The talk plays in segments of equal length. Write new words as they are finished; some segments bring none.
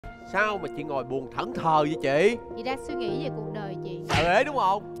Sao mà chị ngồi buồn thẫn thờ vậy chị? Chị đang suy nghĩ về cuộc đời chị. Sợ ế đúng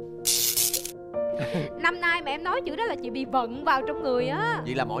không? Năm nay mà em nói chữ đó là chị bị vận vào trong người á.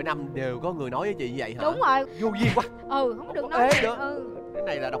 Vậy là mỗi năm đều có người nói với chị như vậy hả? Đúng rồi. Vô duyên quá. Không được nói ế nữa. Ừ. Cái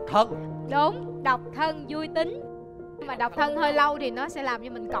này là độc thân. Đúng, độc thân vui tính. Nhưng mà độc thân hơi lâu thì nó sẽ làm cho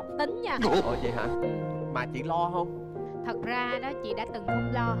mình cọc tính nha. Ồ vậy hả? Mà chị lo không? Thật ra đó chị đã từng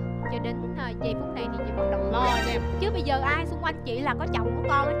không lo, cho đến giây phút này thì chị bắt đầu lo nè. Chứ bây giờ ai xung quanh chị là có chồng có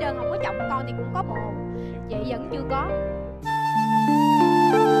con hết trơn, không có chồng có con thì cũng có bồ. Chị vẫn chưa có.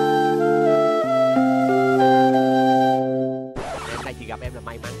 Hôm nay chị gặp em là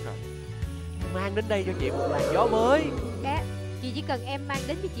may mắn rồi. Mang đến đây cho chị một làn gió mới. Chị chỉ cần em mang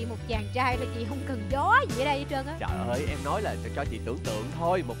đến cho chị một chàng trai là chị không cần gió gì ở đây hết trơn á. Trời ơi, em nói là cho chị tưởng tượng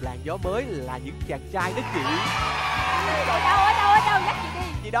thôi. Một làn gió mới là những chàng trai đó chị. Ở đâu, dắt chị đi.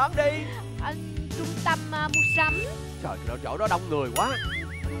 Chị đón đi. Trung tâm mua sắm. Trời ơi, chỗ đó đông người quá.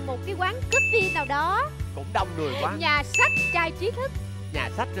 Một cái quán coffee nào đó. Cũng đông người quá. Nhà sách trai trí thức. Nhà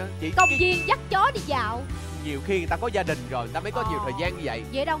sách nữa chị. Công viên dắt chó đi dạo. Nhiều khi người ta có gia đình rồi, người ta mới có nhiều thời gian như vậy.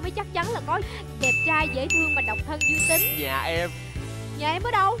 Vậy đâu mới chắc chắn là có đẹp trai dễ thương mà độc thân vui tính. Nhà em. Nhà em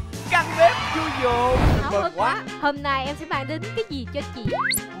ở đâu? Căn bếp vui nhộn. Mừng quá. Hôm nay em sẽ mang đến cái gì cho chị?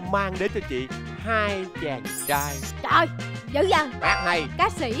 Mang đến cho chị 2 chàng trai. Trời, dữ dằn. Hát hay. Ca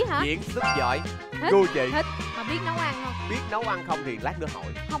sĩ hả? Diễn xuất giỏi. Thích, gu chị. thích. Mà biết nấu ăn không? Biết nấu ăn không thì lát nữa hỏi.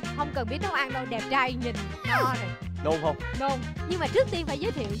 Không cần biết nấu ăn đâu, đẹp trai nhìn no rồi. Nôn không? Nôn. Nhưng mà trước tiên phải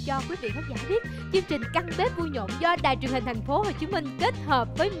giới thiệu cho quý vị khán giả biết chương trình Căn Bếp Vui Nhộn do Đài Truyền hình Thành phố Hồ Chí Minh kết hợp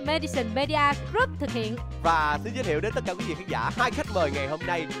với Madison Media Group thực hiện. Và xin giới thiệu đến tất cả quý vị khán giả hai khách mời ngày hôm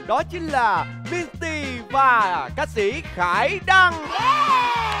nay, đó chính là Minty và ca sĩ Khả Đăng.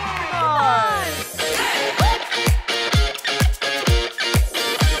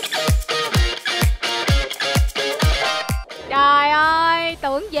 Trời ơi,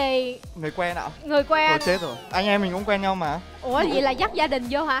 tưởng gì? Người quen ạ? Người quen. Thôi chết rồi, anh em mình cũng quen nhau mà. Ủa vậy là dắt gia đình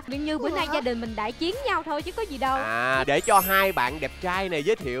vô hả? Như bữa nay gia đình mình đại chiến nhau thôi chứ có gì đâu. Để cho hai bạn đẹp trai này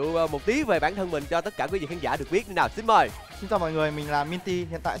giới thiệu một tí về bản thân mình cho tất cả quý vị khán giả được biết nào, xin mời. Xin chào mọi người, mình là Minty.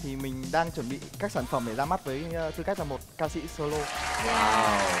 Hiện tại thì mình đang chuẩn bị các sản phẩm để ra mắt với tư cách là một ca sĩ solo.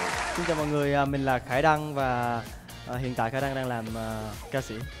 Xin chào mọi người, mình là Khả Đăng và hiện tại Khả Đăng đang làm ca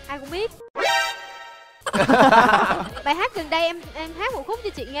sĩ. Ai cũng biết. Bài hát gần đây em hát một khúc cho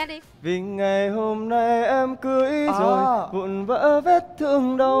chị nghe đi. Vì ngày hôm nay em cưới rồi, vụn vỡ vết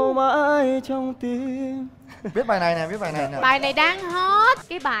thương đau mãi trong tim. Biết bài này nè, biết bài này nè. Bài này đang hot.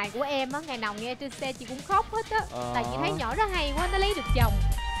 Cái bài của em á, ngày nào nghe trên xe chị cũng khóc hết á. Tại chị thấy nhỏ nó hay quá, nó lấy được chồng.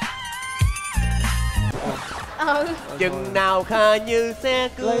 Chừng nào Khả Như sẽ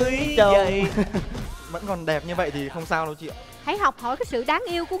cưới vậy. Vẫn còn đẹp như vậy thì không sao đâu chị ạ. Hãy học hỏi cái sự đáng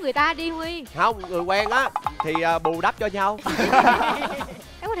yêu của người ta đi Huy. Không, người quen á thì bù đắp cho nhau.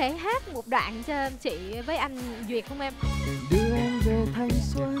 Em có thể hát một đoạn cho chị với anh Duyệt không em? Đưa em về thanh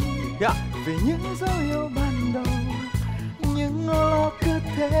xuân, về những dấu yêu ban đầu, những lo cứ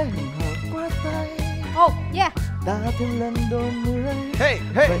thế hợp qua tay. Yeah. Ta thêm lần đôi mươi,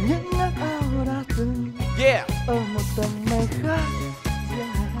 và những ước ao đã từng ở một tầng mây khác riêng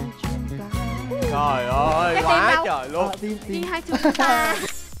hai chúng ta. Trời ơi, quá trời luôn. Riêng hai chúng ta.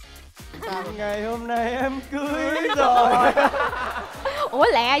 Ngày hôm nay em cưới rồi. Ủa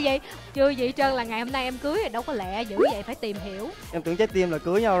lẹ vậy? Chưa gì trơn là ngày hôm nay em cưới rồi, đâu có lẹ dữ vậy, phải tìm hiểu. Em tưởng trái tim là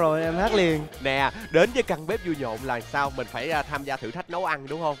cưới nhau rồi, em hát liền. Nè, đến với Căn Bếp Vui Nhộn là sao? Mình phải tham gia thử thách nấu ăn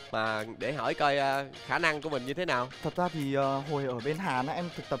đúng không? Mà để hỏi coi khả năng của mình như thế nào. Thật ra thì hồi ở bên Hàn em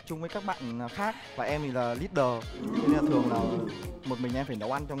thực tập chung với các bạn khác và em thì là leader, nên là thường là một mình em phải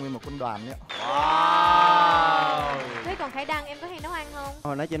nấu ăn cho nguyên một quân đoàn ấy. Wow. Thế còn Khả Đăng em có hay nấu ăn không?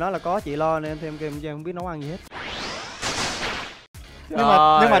 Hồi nãy chị nói là có chị lo nên em thêm kêu em không biết nấu ăn gì hết. Nhưng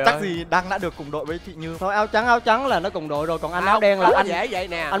mà chắc gì Đăng đã được cùng đội với chị Như. Thôi áo trắng là nó cùng đội rồi, còn anh áo đen là anh dễ vậy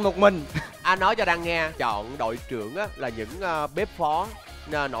nè. Anh một mình. Anh nói cho Đăng nghe, chọn đội trưởng á là những bếp phó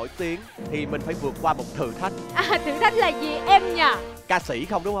nổi tiếng thì mình phải vượt qua một thử thách. Thử thách là gì em nhỉ? Ca sĩ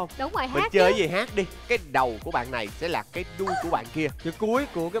không đúng không? Đúng rồi, mình hát chơi gì hát đi. Cái đầu của bạn này sẽ là cái đuôi của bạn kia. Chữ cuối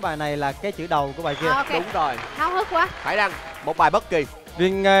của cái bài này là cái chữ đầu của bài kia. Okay. Đúng rồi. Háo hức quá. Khả Đăng, một bài bất kỳ.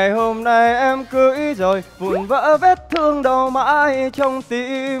 Vì ngày hôm nay em cưới rồi, vụn vỡ vết thương đau mãi trong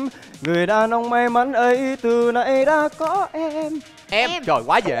tim. Người đàn ông may mắn ấy từ nãy đã có em. Em. Trời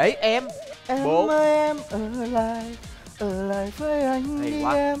quá dễ. Em Bố. Ơi em ở lại với anh đi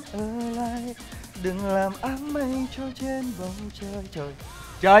em, ở lại. Đừng làm áng mây cho trên bầu trời.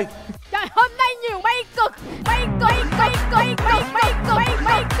 Trời. Trời, hôm nay nhiều mây cực. Mây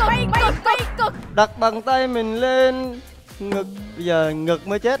cực. Đặt bàn tay mình lên Ngực, bây giờ ngực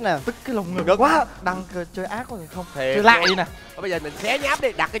mới chết nè. Tức cái lồng ngực quá. Đăng chơi ác quá rồi không? Thiệt. Chơi lại đi nè. Bây giờ mình xé nháp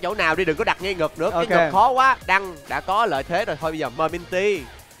đi, đặt cái chỗ nào đi, đừng có đặt ngay ngực nữa. Ok. Cái ngực khó quá. Đăng đã có lợi thế rồi, thôi bây giờ mời Minty.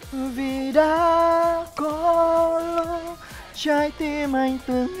 Vì đã có lúc trái tim anh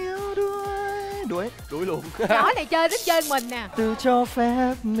từng yếu đuối luôn. Nhỏ này chơi thích chơi mình nè. Tự cho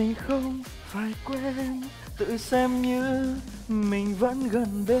phép mình không phải quên, tự xem như mình vẫn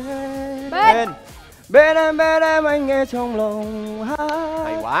gần bên. Bên em anh nghe trong lòng hát.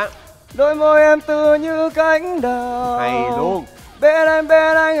 Hay quá. Đôi môi em tựa như cánh đào. Hay luôn. Bên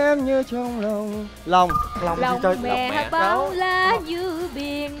anh em như trong lòng. Lòng Lòng mẹ bao la như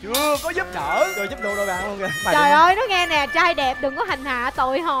biển. Chưa có giúp đỡ. Rồi giúp đỡ đôi bạn luôn kìa. Trời ơi, nó nghe nè, trai đẹp đừng có hành hạ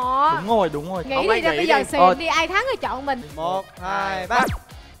tội họ. Đúng rồi. Nghĩ đi ra bây giờ xịn đi, ai thắng thì chọn mình. 1, 2, 3.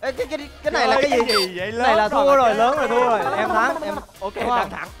 Ê, cái này là cái gì vậy? Cái này là thua rồi, lớn rồi, thua rồi. Em thắng, em Ok, đúng không? Đăng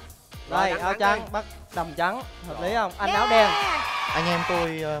thẳng. Đây, Đăng áo thắng trắng, đi. bắt đầm trắng, hợp lý không? Anh áo đen. Anh em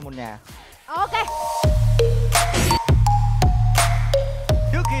tôi một nhà. Ok.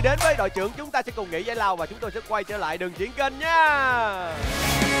 Trước khi đến với đội trưởng, chúng ta sẽ cùng nghỉ giải lao và chúng tôi sẽ quay trở lại đường chuyển kênh nha.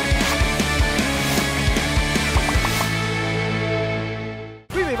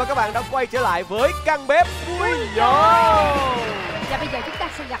 Quý vị và các bạn đã quay trở lại với căn bếp vui nhộn. Và bây giờ chúng ta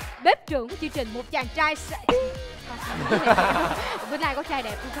sẽ gặp bếp trưởng của chương trình, một chàng trai bữa nay có trai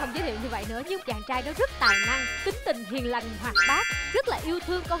đẹp tôi không giới thiệu như vậy nữa, nhưng chàng trai đó rất tài năng, tính tình hiền lành hoạt bát, rất là yêu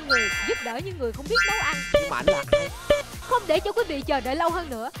thương con người, giúp đỡ những người không biết nấu ăn. Nhưng mà anh là ai? Không để cho quý vị chờ đợi lâu hơn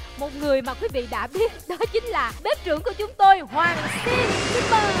nữa, một người mà quý vị đã biết đó chính là bếp trưởng của chúng tôi, Hoàng Xin. Xin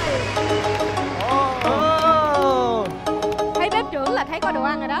mời. Thấy bếp trưởng là thấy có đồ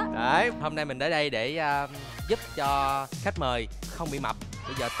ăn rồi đó. Đấy. Hôm nay mình tới đây để giúp cho khách mời không bị mập.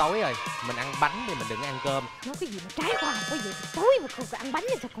 Bây giờ tối rồi, mình ăn bánh thì mình đừng ăn cơm. Nói cái gì mà trái qua có gì tối mà không ăn bánh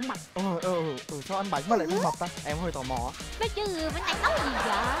thì sao cũng mập. Sao ăn bánh mà lại không mập ta? Em hơi tò mò. Nói chứ bánh ăn nấu gì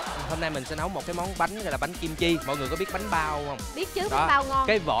vậy? Hôm nay mình sẽ nấu một cái món bánh gọi là bánh kim chi. Mọi người có biết bánh bao không? Biết chứ, Đó, bánh bao ngon.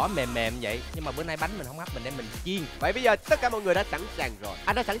 cái vỏ mềm mềm vậy. Nhưng mà bữa nay bánh mình không hấp, mình đem mình chiên. Vậy bây giờ tất cả mọi người đã sẵn sàng rồi.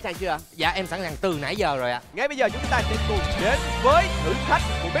 Anh đã sẵn sàng chưa ạ? Dạ em sẵn sàng từ nãy giờ rồi ạ. Ngay bây giờ chúng ta sẽ cùng đến với thử thách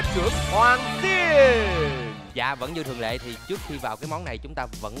của bếp trưởng Hoàng Xin. Dạ vẫn như thường lệ thì trước khi vào cái món này chúng ta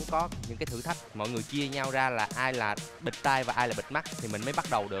vẫn có những cái thử thách. Mọi người chia nhau ra là ai là bịt tai và ai là bịt mắt thì mình mới bắt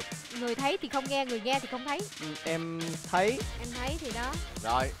đầu được. Người thấy thì không nghe, người nghe thì không thấy. Em thấy. Em thấy thì đó.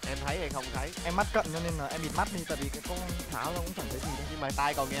 Rồi, em thấy hay không thấy? Em mắt cận cho nên là em bịt mắt đi, tại vì cái con Thảo nó cũng chẳng thấy gì đâu. Nhưng mà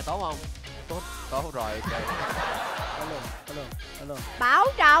tai còn nghe tốt không? Tốt rồi. Okay. Alo. Bảo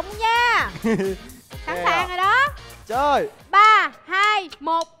trọng nha. Sẵn sàng rồi đó. Chơi. 3, 2,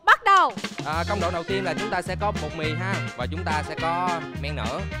 1, bắt đầu. Công đoạn đầu tiên là chúng ta sẽ có bột mì ha. Và chúng ta sẽ có men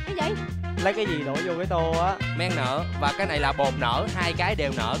nở. Cái gì? Lấy cái gì đổ vô cái tô á? Men nở và cái này là bột nở, hai cái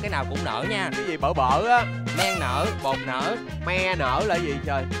đều nở, cái nào cũng nở nha. Cái gì bở á? Men nở, bột nở. Me nở là gì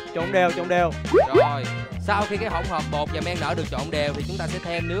trời? Trộn đều. Rồi, sau khi cái hỗn hợp bột và men nở được trộn đều thì chúng ta sẽ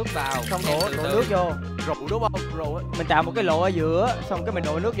thêm nước vào. Xong Thêm đổ từ từ. nước vô. Rượu đúng không? Rượu á. Mình tạo một cái lỗ ở giữa, xong cái mình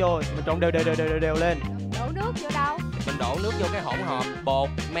đổ nước vô, mình trộn đều lên. Đổ nước vô đâu? Mình đổ nước vô cái hỗn hợp bột,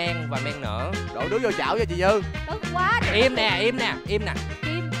 men và men nở. Đổ nước vô chảo cho chị Như. Tức quá. Im nè. Im lặng.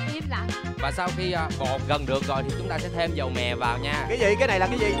 Và sau khi bột gần được rồi thì chúng ta sẽ thêm dầu mè vào nha. Cái gì? Cái này là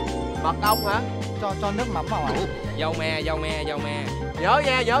cái gì? Mật ong hả? Cho nước mắm vào à? Dầu mè. Nhớ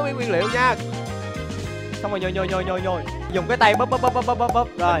nha, nhớ nguyên liệu nha. Xong rồi nhồi. Dùng cái tay bóp.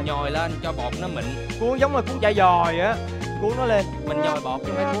 Rồi. Mình nhồi lên cho bột nó mịn. Cuốn giống là cuốn chả giò vậy á. Cuốn nó lên. Mình nhồi bột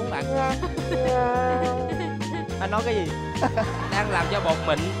chứ không phải cuốn bạn. Anh nói cái gì? Đang làm cho bột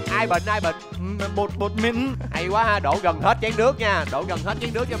mịn. Ai bệnh? Bột mịn. Hay quá ha, đổ gần hết chén nước nha. Đổ gần hết chén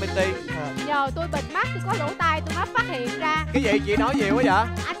nước cho Minty. Nhờ tôi bịt mắt, tôi có lỗ tai, tôi mới phát hiện ra. Cái gì? Chị nói nhiều quá vậy?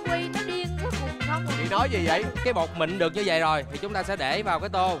 Anh Quy nó điên quá cùng không. Chị nói gì vậy? Cái bột mịn được như vậy rồi thì chúng ta sẽ để vào cái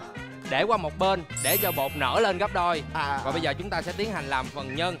tô, để qua một bên để cho bột nở lên gấp đôi. Và bây giờ chúng ta sẽ tiến hành làm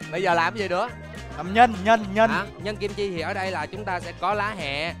phần nhân. Bây giờ làm gì nữa? Làm nhân. Nhân kim chi thì ở đây là chúng ta sẽ có lá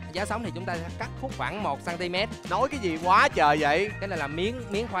hẹ, giá sống thì chúng ta sẽ cắt khúc khoảng 1 cm. Nói cái gì quá trời vậy? Cái này là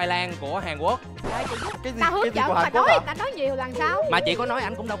miếng khoai lang của Hàn Quốc. Trời, chị Cái gì? tao hướng Cái gì dẫn của mà Hàn Quốc nói, hả? ta nói nhiều lần sao? Mà chị có nói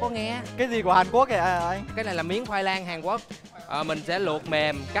anh cũng đâu có nghe. Cái gì của Hàn Quốc kìa anh? Cái này là miếng khoai lang Hàn Quốc. Mình sẽ luộc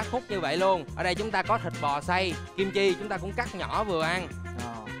mềm, cắt khúc như vậy luôn. Ở đây chúng ta có thịt bò xay, kim chi chúng ta cũng cắt nhỏ vừa ăn.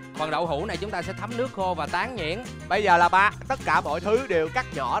 Phần đậu hũ này chúng ta sẽ thấm nước khô và tán nhuyễn. Bây giờ là tất cả mọi thứ đều cắt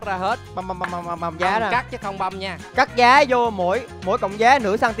nhỏ ra hết. Băm giá ra. Cắt chứ không băm nha. Cắt giá vô mỗi cọng giá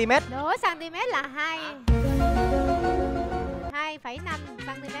nửa cm. Nửa cm là 2,5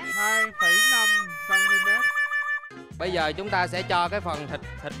 cm. 2,5 cm. Bây giờ chúng ta sẽ cho cái phần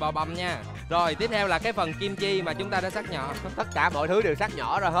thịt bò băm nha. Rồi tiếp theo là cái phần kim chi mà chúng ta đã cắt nhỏ. Tất cả mọi thứ đều cắt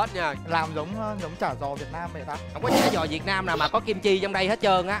nhỏ ra hết nha. Làm giống chả giò Việt Nam vậy ta. Không có chả giò Việt Nam nào mà có kim chi trong đây hết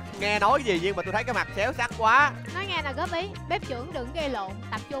trơn á. Nghe nói gì nhưng mà tôi thấy cái mặt xéo sắc quá. Nói nghe là góp ý, bếp trưởng đừng gây lộn,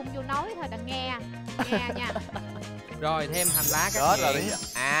 tập trung vô nói thôi, đừng nghe nha. Rồi thêm hành lá cắt nhuyễn.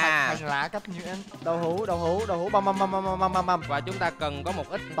 Hành lá cắt nhuyễn. Đậu hũ băm. Và chúng ta cần có một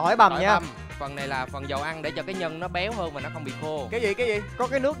ít Tỏi bằm nha. Phần này là phần dầu ăn để cho cái nhân nó béo hơn và nó không bị khô. Cái gì? Có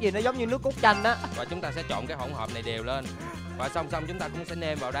cái nước gì nó giống như nước cốt chanh á. Và chúng ta sẽ trộn cái hỗn hợp này đều lên. Và xong chúng ta cũng sẽ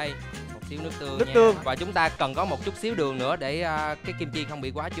nêm vào đây một xíu nước tương. Và chúng ta cần có một chút xíu đường nữa để cái kim chi không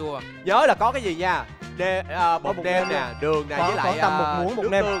bị quá chua. Nhớ là có cái gì nha. Bột nêm nè, đường nè, với lại tầm 1 muỗng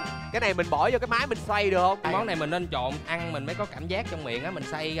bột nêm. Cái này mình bỏ vô cái máy mình xoay được không? Món này mình nên trộn ăn mình mới có cảm giác trong miệng á, mình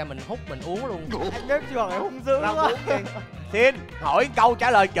xay ra mình hút mình uống luôn. Anh bếp trưởng này hung dữ quá. Xin hỏi câu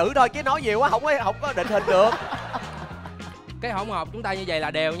trả lời chữ thôi chứ nói nhiều quá không có định hình được. Cái hỗn hợp chúng ta như vậy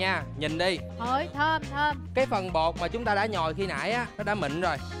là đều nha, nhìn đi. Ôi thơm. Cái phần bột mà chúng ta đã nhồi khi nãy á, nó đã mịn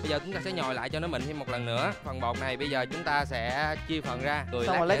rồi. Bây giờ chúng ta sẽ nhồi lại cho nó mịn thêm một lần nữa. Phần bột này bây giờ chúng ta sẽ chia phần ra.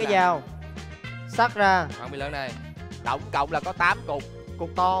 Xong rồi lấy cái dao sắc ra. Phần bị lớn đây. Tổng cộng là có 8 cục. Cục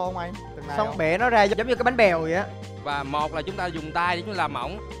to không anh? Xong bẻ nó ra giống như cái bánh bèo vậy á. Và một là chúng ta dùng tay để chúng ta làm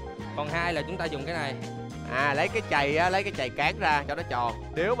mỏng. Còn hai là chúng ta dùng cái này. Lấy cái chày cán ra cho nó tròn.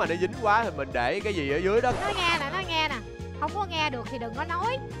 Nếu mà nó dính quá thì mình để cái gì ở dưới đó. Nói nghe nè. Không có nghe được thì đừng có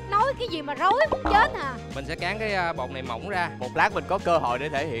nói cái gì mà rối muốn chết à. Mình sẽ cán cái bột này mỏng ra. Một lát mình có cơ hội để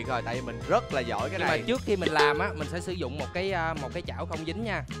thể hiện rồi, tại vì mình rất là giỏi cái này. Nhưng mà trước khi mình làm á, mình sẽ sử dụng một cái chảo không dính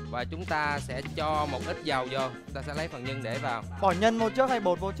nha. Và chúng ta sẽ cho một ít dầu vô. Chúng ta sẽ lấy phần nhân để vào. Bỏ nhân vô trước hay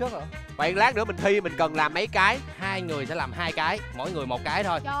bột vô trước hả? Vậy lát nữa mình thi mình cần làm mấy cái? 2 người sẽ làm 2 cái, mỗi người 1 cái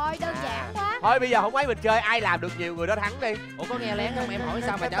thôi. Trời đơn giản quá. Thôi bây giờ không ấy mình chơi ai làm được nhiều người đó thắng đi. Ủa có nghe lén không? Em hỏi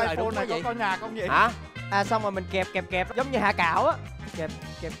sao mà trả lời đúng này vậy? có nhà không vậy? Hả? Xong rồi mình kẹp giống như hạ cảo á. Kẹp.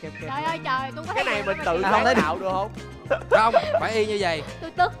 Trời ơi trời, tôi có Cái thấy này mình tự không sáng thấy tạo được không? Không, phải y như vậy.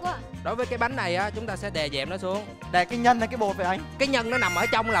 tôi tức quá. Đối với cái bánh này á, chúng ta sẽ đè dẹp nó xuống. Đè cái nhân hay cái bột vậy anh? Cái nhân nó nằm ở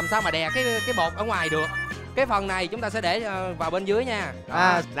trong làm sao mà đè cái bột ở ngoài được. Cái phần này chúng ta sẽ để vào bên dưới nha.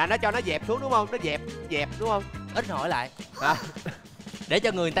 Là nó cho nó dẹp xuống đúng không? Nó dẹp đúng không? Ít hỏi lại. Để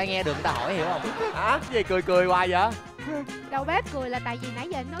cho người ta nghe được người ta hỏi hiểu không? Hả? Cái gì cười hoài vậy? Đầu bếp cười là tại vì nãy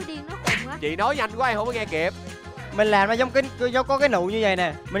giờ anh nói điên nó khùng á. Chị nói nhanh quá em không có nghe kịp. Mình làm nó giống có cái nụ như vậy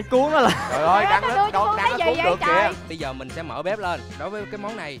nè, mình cuốn nó là. Trời ơi, đang nó cuốn được kìa. Bây giờ mình sẽ mở bếp lên. Đối với cái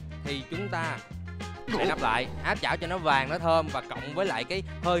món này thì chúng ta để nắp lại, áp chảo cho nó vàng nó thơm và cộng với lại cái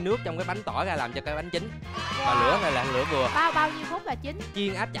hơi nước trong cái bánh tỏi ra làm cho cái bánh chín. Và lửa này là lửa vừa. Bao nhiêu phút là chín?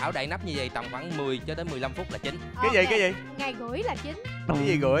 Chiên áp chảo đậy nắp như vậy tầm khoảng 10 cho đến 15 phút là chín. Cái gì? Ngày rưỡi là chín. Cái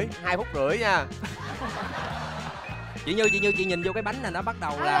gì rưỡi? 2 phút rưỡi nha. Chị Như chị nhìn vô cái bánh này nó bắt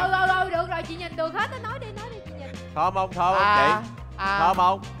đầu là Rồi được rồi, chị nhìn được hết á, nói đi chị nhìn. Thơm không chị? Thơm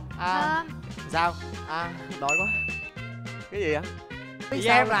không? Thơm. Sao? Đói quá. Cái gì vậy? Chị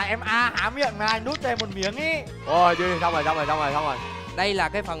em là em há miệng này, nút cho em một miếng ý. Ôi xong rồi. đây là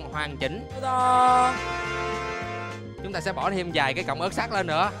cái phần hoàn chỉnh. Chúng ta sẽ bỏ thêm vài cái cọng ớt sắc lên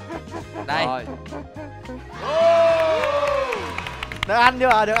nữa. Đây. Rồi. Được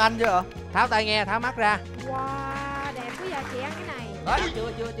ăn chưa? Tháo tai nghe, tháo mắt ra. Wow, đẹp quá giờ chị ăn cái này.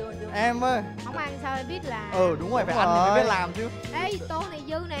 Chưa. Em ơi. Không ăn sao em biết là. Đúng rồi, phải ăn thì mới biết làm chứ. Ê, tô này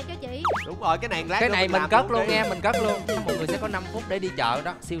dư nè cho chị. Đúng rồi, cái này lát Cái này mình làm cất luôn đi. nha, mình cất luôn. Mọi người sẽ có 5 phút để đi chợ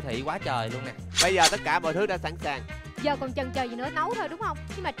đó, siêu thị quá trời luôn nè. Bây giờ tất cả mọi thứ đã sẵn sàng. Giờ còn chần chờ gì nữa, nấu thôi đúng không?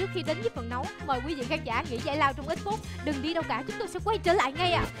 Nhưng mà trước khi đến với phần nấu, mời quý vị khán giả nghỉ giải lao trong ít phút. Đừng đi đâu cả, chúng tôi sẽ quay trở lại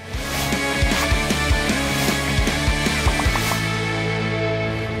ngay ạ.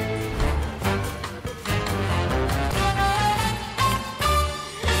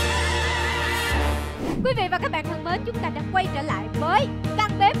 Quý vị và các bạn thân mến, chúng ta đã quay trở lại với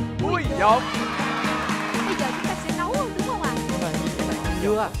căn bếp Vui nhộn. Bây giờ chúng ta sẽ nấu đúng không ạ?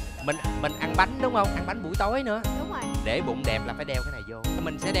 Chưa. Mình ăn bánh đúng không? Ăn bánh buổi tối nữa. Đúng rồi. Để bụng đẹp là phải đeo cái này vô.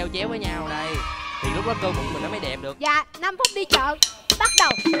 Mình sẽ đeo chéo với nhau đây. Thì lúc đó cơ bụng mình nó mới đẹp được. Dạ, 5 phút đi chợ. Bắt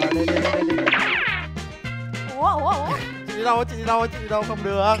đầu. Ủa. Chị đâu không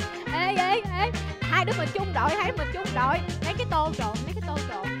được. Ê, hai đứa mình chung đội. Lấy cái tô trộn.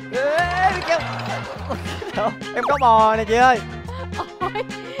 Em có bò nè chị ơi. Ôi,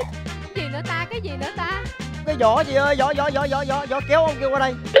 cái gì nữa ta? Cái vỏ chị ơi, vỏ kéo ông kêu qua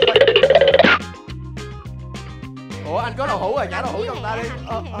đây. Ủa anh có đậu hũ rồi, nhả đậu hũ cho người ta đi.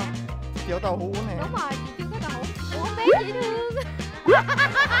 Thiếu tàu hũ này. Đúng rồi, chưa có đậu hũ. Ủa không biết dễ thương.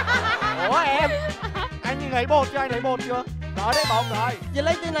 Ủa em, Anh lấy bột chưa? rồi đấy bột rồi. Chị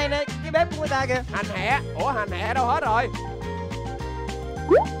lấy cái này nè, cái bếp của người ta kìa. Hành hẹ. Ủa hành hẹ đâu hết rồi?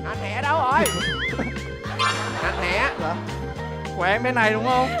 Hành hẹ đâu rồi? Hành hẹ. Dạ. Của em cái này đúng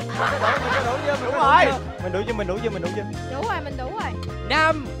không? Đúng rồi. Mình đủ chưa? Mình đủ chưa? Đủ rồi, mình đủ rồi.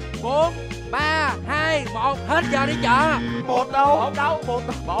 5, 4, 3, 2, 1. Hết giờ đi chợ. Một đâu?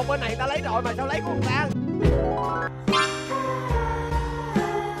 Một bên này ta lấy rồi mà sao lấy của người ta?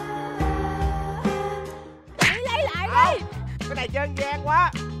 Lấy lại đi. Cái này chơi gian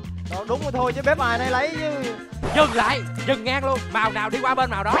quá. Đúng rồi thôi chứ bếp ai nay lấy chứ. Dừng lại, dừng ngang luôn. Màu nào đi qua bên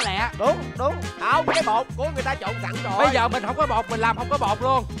màu đó lẹ. Đúng. Không, cái bột của người ta trộn sẵn rồi. Bây giờ mình không có bột, mình làm không có bột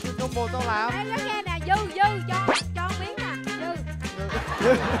luôn. Trong bột tao làm. Em nói nghe nè, dư cho miếng nè,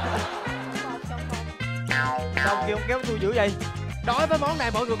 dư. Sao kêu không kéo tôi dữ vậy? Đối với món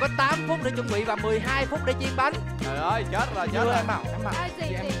này mọi người có 8 phút để chuẩn bị và 12 phút để chiên bánh. Trời ơi, chết rồi. Em bảo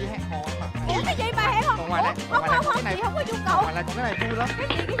Gì em đi hẹn hò em bảo. Ủa cái gì mà hẹn hò? Còn ngoài này, Không, cái này chị không có nhu cầu. Ngoài này còn cái này vui lắm. Cái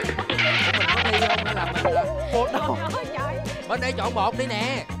gì? Mình có thi không? Nó làm mình là Bột đâu? Trời. bên đây chọn bột đi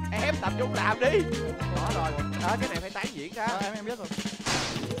nè. Em tập trung làm đi. Đó rồi. Đó, cái này phải tán diễn ra. Em biết rồi.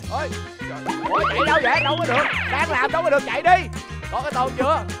 Ôi, trời. Ủa, chạy đâu vậy? Đâu có được. Đang làm đâu có được, chạy đi. Có cái tô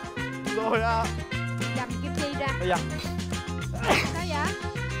chưa? Rồi Dầm kim chi ra. Bây giờ Sao vậy?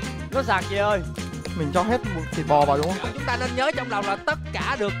 nó sạc chị ơi. mình cho hết một thịt bò vào đúng không? Chúng ta nên nhớ trong lòng là tất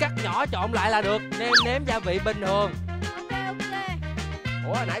cả được cắt nhỏ trộn lại là được. Nêm gia vị bình thường. Ok.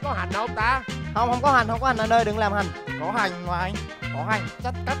 Ủa, hồi nãy có hành không ta? Không có hành anh ơi, đừng làm hành. Có hành mà anh. Có hành.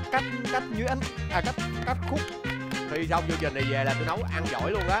 Cắt nhuyễn. Cắt khúc. Thì xong chương trình này về là tôi nấu ăn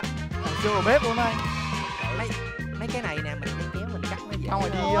giỏi luôn á. Chưa vào bếp luôn anh. Mấy cái này nè, mình kéo mình cắt nó vậy. Xong rồi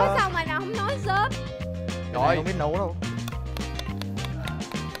đi. Ủa sao mày nào không nói sớm? Rồi. Không biết nấu đâu.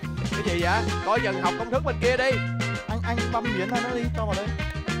 Cái gì vậy? Coi chừng học công thức bên kia đi. Anh băm miếng ra nó đi, cho vào đây.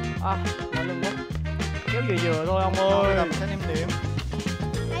 Nói lưng quá. Kéo vừa thôi ông Rồi ơi. làm xem em nếm.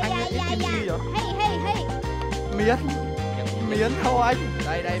 Anh ít kim chi rồi. Hey. Miếng thôi anh.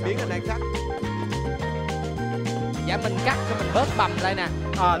 Đây miếng anh đang sắc. Dạ mình cắt cho mình bớt bầm đây nè.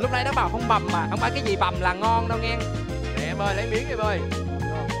 Lúc nãy nó bảo không bầm mà. Không phải cái gì bầm là ngon đâu nghe. Nè em ơi, lấy miếng em ơi.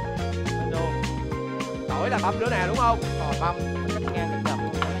 Tỏi là băm nữa nè đúng không? Băm cắt ngang cắt dọc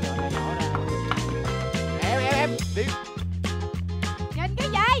nhỏ ra. Em đi. Nhìn cái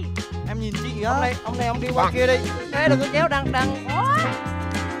gì? Em nhìn chị á. Ông này ông đi qua kia đi. Ê đừng có kéo đăng. Ủa?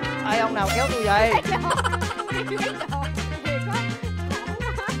 Ai ông nào kéo tôi vậy? Cái đồ thiệt á.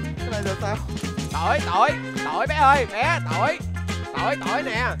 Cái này giờ sao? Tỏi bé ơi, bé, tỏi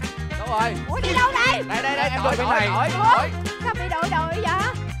nè. Đâu rồi? Ủa đi đâu đây? Đây, Em tỏi. Sao bị đội vậy?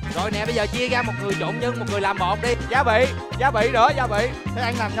 Rồi nè, bây giờ chia ra một người trộn nhân, một người làm bột đi. Gia vị nữa. Thế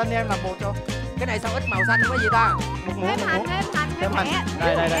anh làm nhân em làm bột cho. Cái này sao ít màu xanh quá vậy ta? Một muỗng. Thêm hành.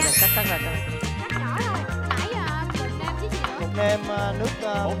 Đây cắt ra. Cắt nhỏ thôi. Nãy mình nêm chứ gì nữa? Một nêm nước.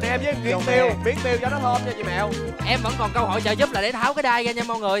 Một nêm với miếng tiêu cho nó thơm cho chị Mèo. Em vẫn còn câu hỏi trợ giúp là để tháo cái đai ra nha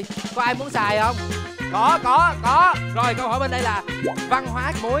mọi người. Có ai muốn xài không? Có. Rồi câu hỏi bên đây là văn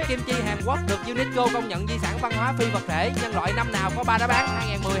hóa muối kim chi Hàn Quốc được UNESCO công nhận di sản văn hóa phi vật thể, nhân loại năm nào? Có 3 đáp án: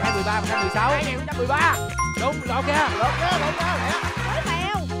 2010, 2013 và 2016. 2013. Đúng, lột ra. Với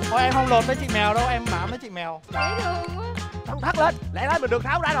mèo. Thôi em không lột với chị Mèo đâu, em bám với chị Mèo. Dễ thương quá. Không thắt lên, lẹ lên mình được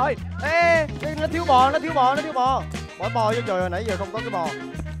tháo ra rồi. Ê, nó thiếu bò. Bỏ bò vô trời, hồi nãy giờ không có cái bò.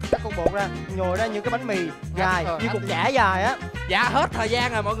 Cắt con bột ra, nhồi ra những cái bánh mì dài, như cục chả dài á. Dạ hết thời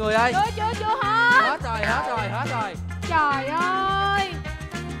gian rồi mọi người ơi. Chưa hết. Hết rồi. Trời ơi.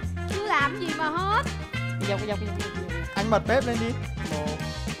 Chưa làm gì mà hết. Cái dòng. Anh bật bếp lên đi. 1,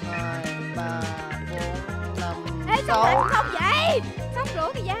 2, 3, 4, 5, Ê sao làm không vậy? Xong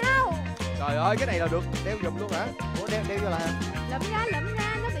rửa cái dao. Trời ơi, cái này là được đeo dùng luôn hả? Ủa đeo vô lại. Lụm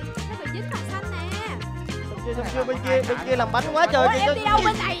ra nó bị dính màu xanh nè. Chưa bên kia làm bánh quá trời. Ủa em đi đâu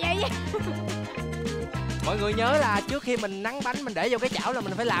bên này vậy? Mọi người nhớ là trước khi mình nắng bánh mình để vô cái chảo là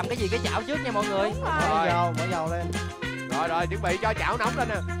mình phải làm cái chảo trước nha mọi người. Đúng rồi. Bỏ dầu lên. Rồi, chuẩn bị cho chảo nóng lên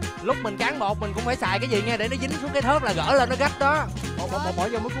nè. Lúc mình cán bột mình cũng phải xài cái gì nha, để nó dính xuống cái thớp là gỡ lên nó gấp đó. Bỏ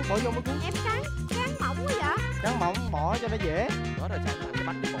vô mới cuốn. Em cán mỏng quá vậy? Cán mỏng bỏ cho nó dễ. Đó rồi sao làm cái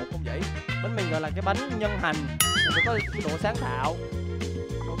bánh bột không vậy? Bánh mình gọi là cái bánh nhân hành, mình phải có cái độ sáng tạo.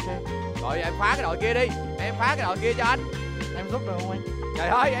 Ok. Rồi em phá cái đội kia đi. Em phá cái đội kia cho anh. Em giúp được không anh? Trời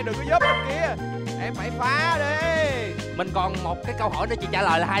ơi, em đừng có giúp bên kia. Em phải phá đi. Mình còn một cái câu hỏi để chị trả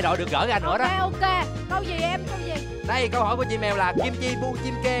lời là 2 đội được gỡ ra nữa đó. Ok. Câu gì? Đây, câu hỏi của chị Mèo là kim chi bu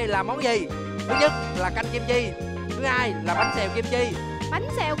chim kê là món gì? Thứ nhất là canh kim chi, thứ hai là bánh xèo kim chi. Bánh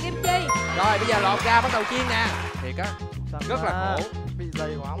xèo kim chi. Rồi bây giờ lột ra bắt đầu chiên nè. Thiệt á, rất là khổ. Bị dày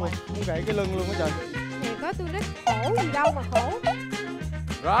quá không anh? Muốn gãy cái lưng luôn á trời. Thì có tôi nói khổ gì đâu mà khổ.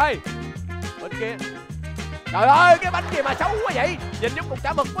 Rồi. Bên kia. Trời ơi, cái bánh gì mà xấu quá vậy? Nhìn giống cục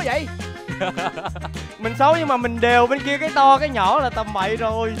chả mực quá vậy. Mình xấu nhưng mà mình đều, bên kia cái to cái nhỏ là tầm bậy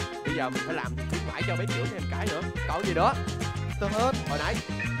rồi. Bây giờ mình phải làm khuyến mãi nãy cho bé chữa thêm cái nữa. Còn gì nữa? Tương ớt. Hồi nãy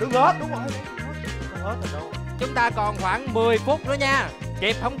tương ớt, đúng rồi. Tương ớt ở đâu? Chúng ta còn khoảng 10 phút nữa nha.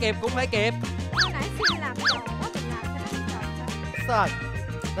 Kịp không kịp cũng phải kịp. Hồi nãy xin làm giòn quá, mình làm cái đó giòn sao? Sai.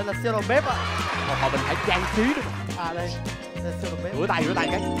 Đây là siêu đầu bếp ạ. Hồi mình phải trang trí nữa. À đây là siêu đầu bếp. Rửa tay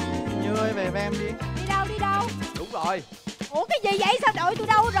cái. Như ơi về với em đi. Đi đâu? Đúng rồi. Ủa cái gì vậy? Sao đội tôi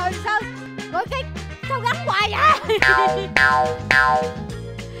đâu rồi sao? Rồi cái sao gắn hoài vậy? Trời ơi,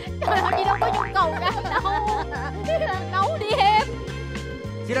 chị đâu có nhu cầu gắn đâu. Nấu đi em.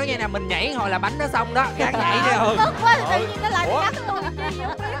 Chứ nói nghe nè, mình nhảy hồi là bánh nó xong đó. Gắn nhảy đi rồi. Tức quá, tự nhiên nó lại gắn tôi chi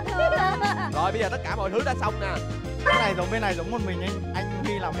không biết nữa. Rồi bây giờ tất cả mọi thứ đã xong nè. Cái này giống một mình anh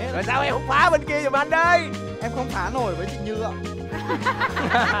Huy làm hết. Rồi sao em không phá bên kia giùm anh đi? Em không phá nổi với chị Như ạ.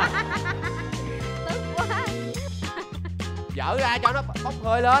 Tức quá. Dở ra cho nó bốc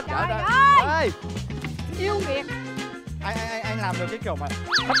hơi lên. Trời Dở ơi. ơi. Yêu nghiệt. Anh làm được cái kiểu mà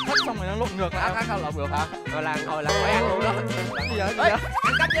thất xong rồi nó lộn ngược lại. Không lộn ngược hả? Rồi là khỏe ăn luôn đó. Gì vậy? Ê,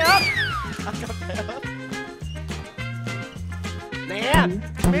 ăn cắp chưa? Ăn cắp thế. Nè,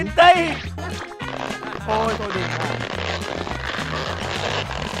 Minty. Thôi đừng mà.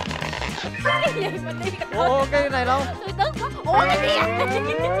 Cái gì mà đi Ủa cái này đâu? tôi tức quá. Ủa cái gì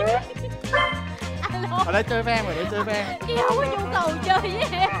vậy? Alo. Ở đây chơi với em, Chị không có nhu cầu chơi với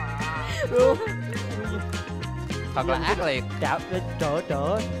em. Thật là ác liệt. Trời.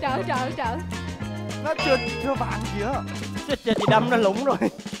 Trợ. Nó chưa vàng kìa. Chị đâm nó lủng rồi.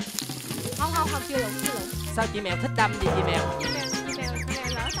 Không chưa lụng. Sao chị mèo thích đâm gì chị mèo? Chị mèo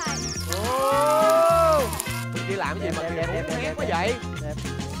lỡ tay. Chị làm cái gì mà đẹp quá vậy?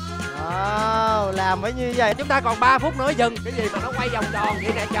 Làm với như vậy. Chúng ta còn 3 phút nữa dừng. Cái gì mà nó quay vòng tròn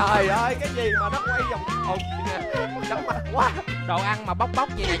vậy nè, trời ơi, cái gì mà nó quay vòng tròn vậy nè. Chóng mặt quá. Đồ ăn mà bóc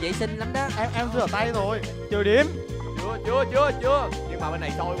vậy là vệ sinh lắm đó. Em rửa tay rồi. Trừ điểm. Chưa. Nhưng mà bên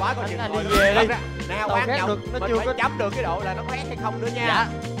này sôi quá coi chừng Anh rồi. đi về đi. Nè, quan trọng được, nó mình chưa phải có chấm được cái độ là nó khét hay không nữa nha. Dạ.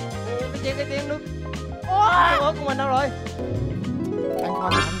 Cái tiếng nước. Tương ớt của mình đâu rồi? Anh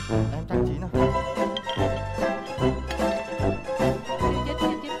khoan em trang trí nào.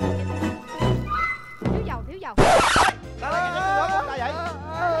 Thiếu dầu. Đó là cái nước ta vậy.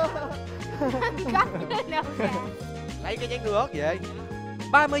 Lấy cái chén nước về.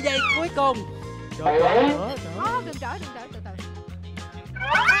 30 giây cuối cùng. Trời. Đừng trở từ từ.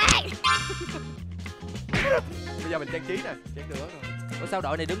 Bây giờ mình trang trí nè, chén nước rồi. Ủa sao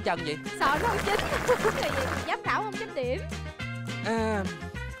đội này đứng chân vậy? Sợ nó không chính. Cái gì giám khảo không chấm điểm. À,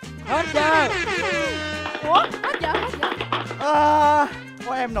 hết giờ. Ủa hết giờ.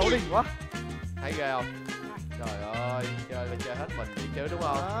 Ôi em nấu đỉnh quá. Thấy ghê không? Trời ơi, chơi hết mình vậy chứ đúng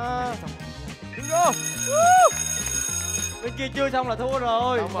không? Đứng vô. Bên kia chưa xong là thua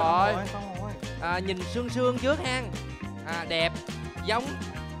rồi. Xong rồi. Nhìn sương trước ha. Đẹp, giống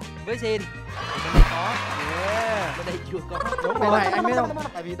với xin. Bên đây có. Bên đây chưa có. Đúng cái này anh biết không?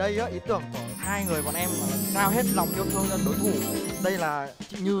 Tại vì đây á, ý tưởng của hai người bọn em là trao hết lòng yêu thương cho đối thủ. Đây là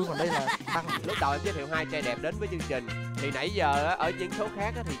chị Như, còn đây là Đăng. Lúc đầu em giới thiệu hai trai đẹp đến với chương trình thì nãy giờ ở những số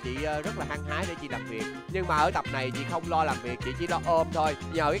khác thì chị rất là hăng hái để chị làm việc, nhưng mà ở tập này chị không lo làm việc, chị chỉ lo ôm thôi.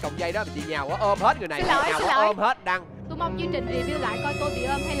 Nhờ cái cọng dây đó chị nhào quá ôm hết người này, nhào quá ôm hết Đăng. Tôi mong chương trình review lại coi tôi bị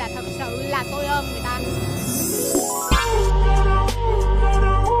ôm hay là thật sự là tôi ôm người ta.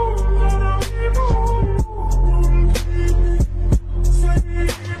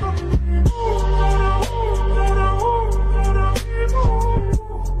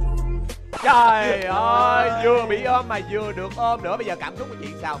 Trời ơi, vừa bị ôm mà vừa được ôm nữa. Bây giờ cảm xúc của chị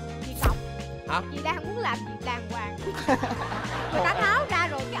sao? Chị Cộng hả? Chị đang muốn làm việc đàng hoàng. Người ta tháo ra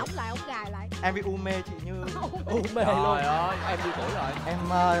rồi cái ổng gài lại. Em bị u mê chị Như. U mê luôn. Trời ơi, em nhiêu tuổi rồi? Em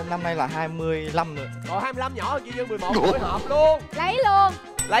năm nay là 25 rồi. Rồi 25 nhỏ hơn chị Như 11 tuổi hợp luôn. Lấy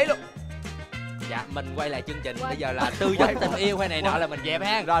luôn. Dạ, mình quay lại chương trình. Bây giờ là tư vấn tình yêu hay này nọ là mình dẹp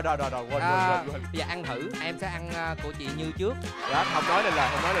ha. Rồi, quên. Bây giờ ăn thử, em sẽ ăn của chị Như trước. Dạ, không nói lên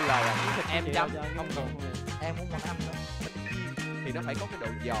lời rồi. Em chấm. Không cần. Em không muốn ăn nữa. Bánh chiên thì nó phải có cái độ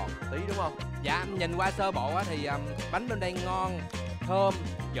giòn tí đúng không? Dạ, nhìn qua sơ bộ thì bánh bên đây ngon, thơm,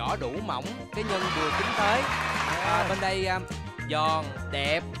 vỏ đủ mỏng, cái nhân vừa chín tới. Bên đây giòn,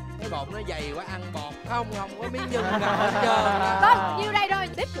 đẹp. Cái bột nó dày quá, ăn bọt không có miếng nhân nào hết trơn. Vâng, nhiêu đây rồi,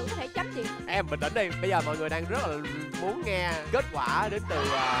 tiếp trưởng có thể chấm chị. Em bình tĩnh đi, bây giờ mọi người đang rất là muốn nghe kết quả đến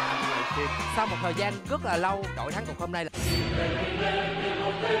từ anh livestream. Sau một thời gian rất là lâu, đội thắng cuộc hôm nay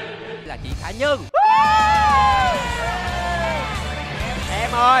là chị Khả Như.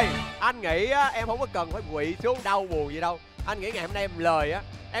 Em ơi, anh nghĩ em không có cần phải quỵ xuống đau buồn gì đâu. Anh nghĩ ngày hôm nay em lời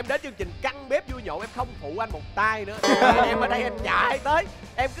em đến chương trình căng bếp vui nhộn, em không phụ anh một tay nữa. Em ở đây em chạy tới,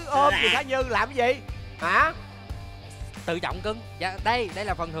 em cứ ôm chị Khả Như làm cái gì hả? Tự trọng cưng. Dạ, đây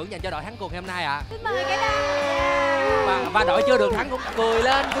là phần thưởng dành cho đội thắng cuộc ngày hôm nay ạ. Xin mời cái đó. Và đội chưa được thắng cũng cười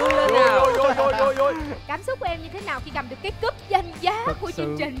lên nào. Cảm xúc của em như thế nào khi cầm được cái cúp danh giá của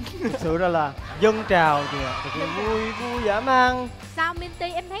chương trình? Thực sự ra là dâng trào thì vui dã man. Sao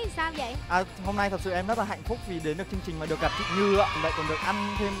Minty, em thấy sao vậy? Hôm nay thật sự em rất là hạnh phúc vì đến được chương trình và được gặp chị Như ạ. Lại còn được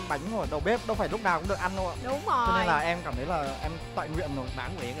ăn thêm bánh của đầu bếp, đâu phải lúc nào cũng được ăn đâu ạ. Đúng rồi. Cho nên là em cảm thấy là em tọa nguyện rồi.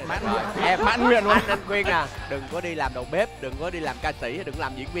 Mãn nguyện rồi. Em mãn nguyện luôn. Anh khuyên nè, đừng có đi làm đầu bếp, đừng có đi làm ca sĩ, đừng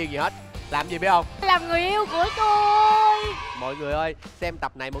làm diễn viên gì hết. Làm gì biết không? Làm người yêu của tôi. Mọi người ơi, xem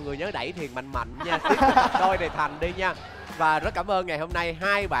tập này mọi người nhớ đẩy thuyền mạnh mạnh nha. Tiếp tập đôi này thành đi nha. Và rất cảm ơn ngày hôm nay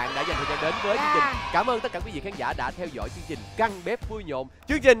hai bạn đã dành thời gian đến với chương trình. Cảm ơn tất cả quý vị khán giả đã theo dõi chương trình CựN Bếp Vui Nhộn.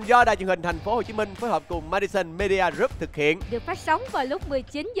 Chương trình do Đài Truyền hình Thành phố Hồ Chí Minh phối hợp cùng Madison Media Group thực hiện. Được phát sóng vào lúc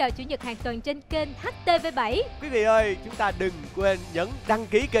 19 giờ Chủ nhật hàng tuần trên kênh HTV7. Quý vị ơi, chúng ta đừng quên nhấn đăng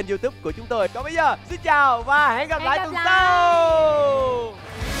ký kênh YouTube của chúng tôi. Còn bây giờ, xin chào và hẹn gặp lại tuần sau.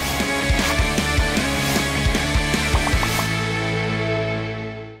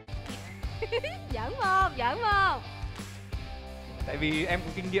 Giỡn không? Tại vì em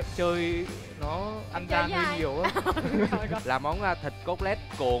có kinh nghiệm chơi nó ăn gian hơi nhiều á. Là món thịt cốt lết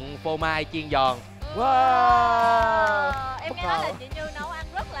cuộn phô mai chiên giòn. Wow. Em nghe nói là chị Như nấu ăn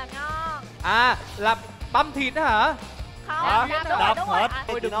rất là ngon. Là băm thịt đó hả? Không, đúng rồi.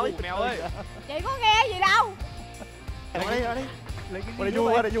 Ôi đừng nói mèo ơi. Chị có nghe gì đâu. Ở đây. Đây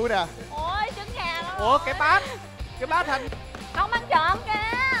vui nè. Ôi trứng gà luôn. Ủa cái bát thành Không ăn trộm kìa.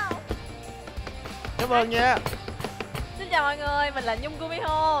 Cảm ơn nha. Xin chào mọi người, mình là Nhung của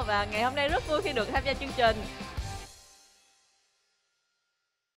Miho và ngày hôm nay rất vui khi được tham gia chương trình.